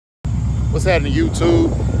What's happening,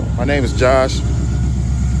 YouTube? My name is Josh.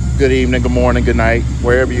 Good evening, good morning, good night,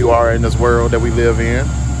 wherever you are in this world that we live in.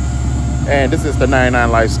 And this is the 99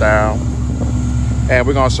 Lifestyle. And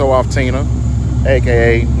we're gonna show off Tina,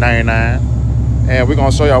 aka 99. And we're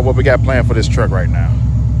gonna show y'all what we got planned for this truck right now.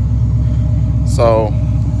 So,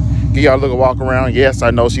 give y'all a little walk around. Yes,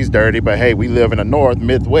 I know she's dirty, but hey, we live in the North,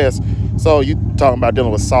 Midwest. So you talking about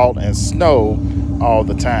dealing with salt and snow all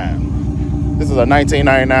the time. This is a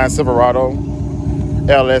 1999 Silverado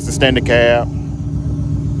LS extended cab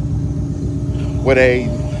with a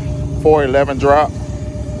 411 drop.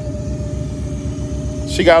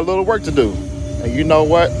 She got a little work to do. And you know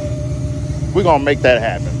what? We're going to make that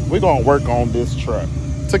happen. We're going to work on this truck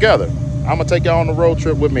together. I'm going to take y'all on the road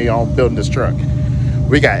trip with me on building this truck.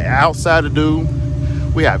 We got outside to do.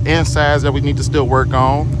 We have insides that we need to still work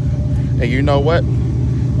on. And you know what?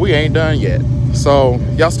 We ain't done yet. So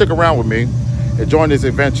y'all stick around with me and join this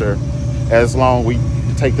adventure as long we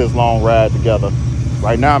take this long ride together.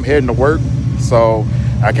 Right now I'm heading to work, so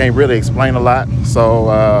I can't really explain a lot.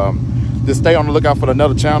 So just stay on the lookout for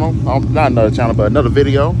another channel. Not another channel, but another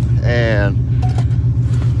video. And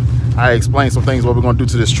I explain some things what we're gonna do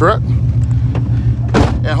to this truck.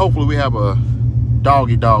 And hopefully we have a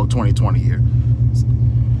doggy dog 2020 here.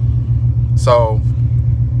 So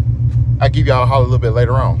I'll give y'all a holler a little bit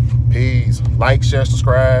later on. Peace. Like, share,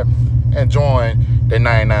 subscribe, and join the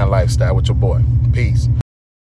 99 Lifestyle with your boy. Peace.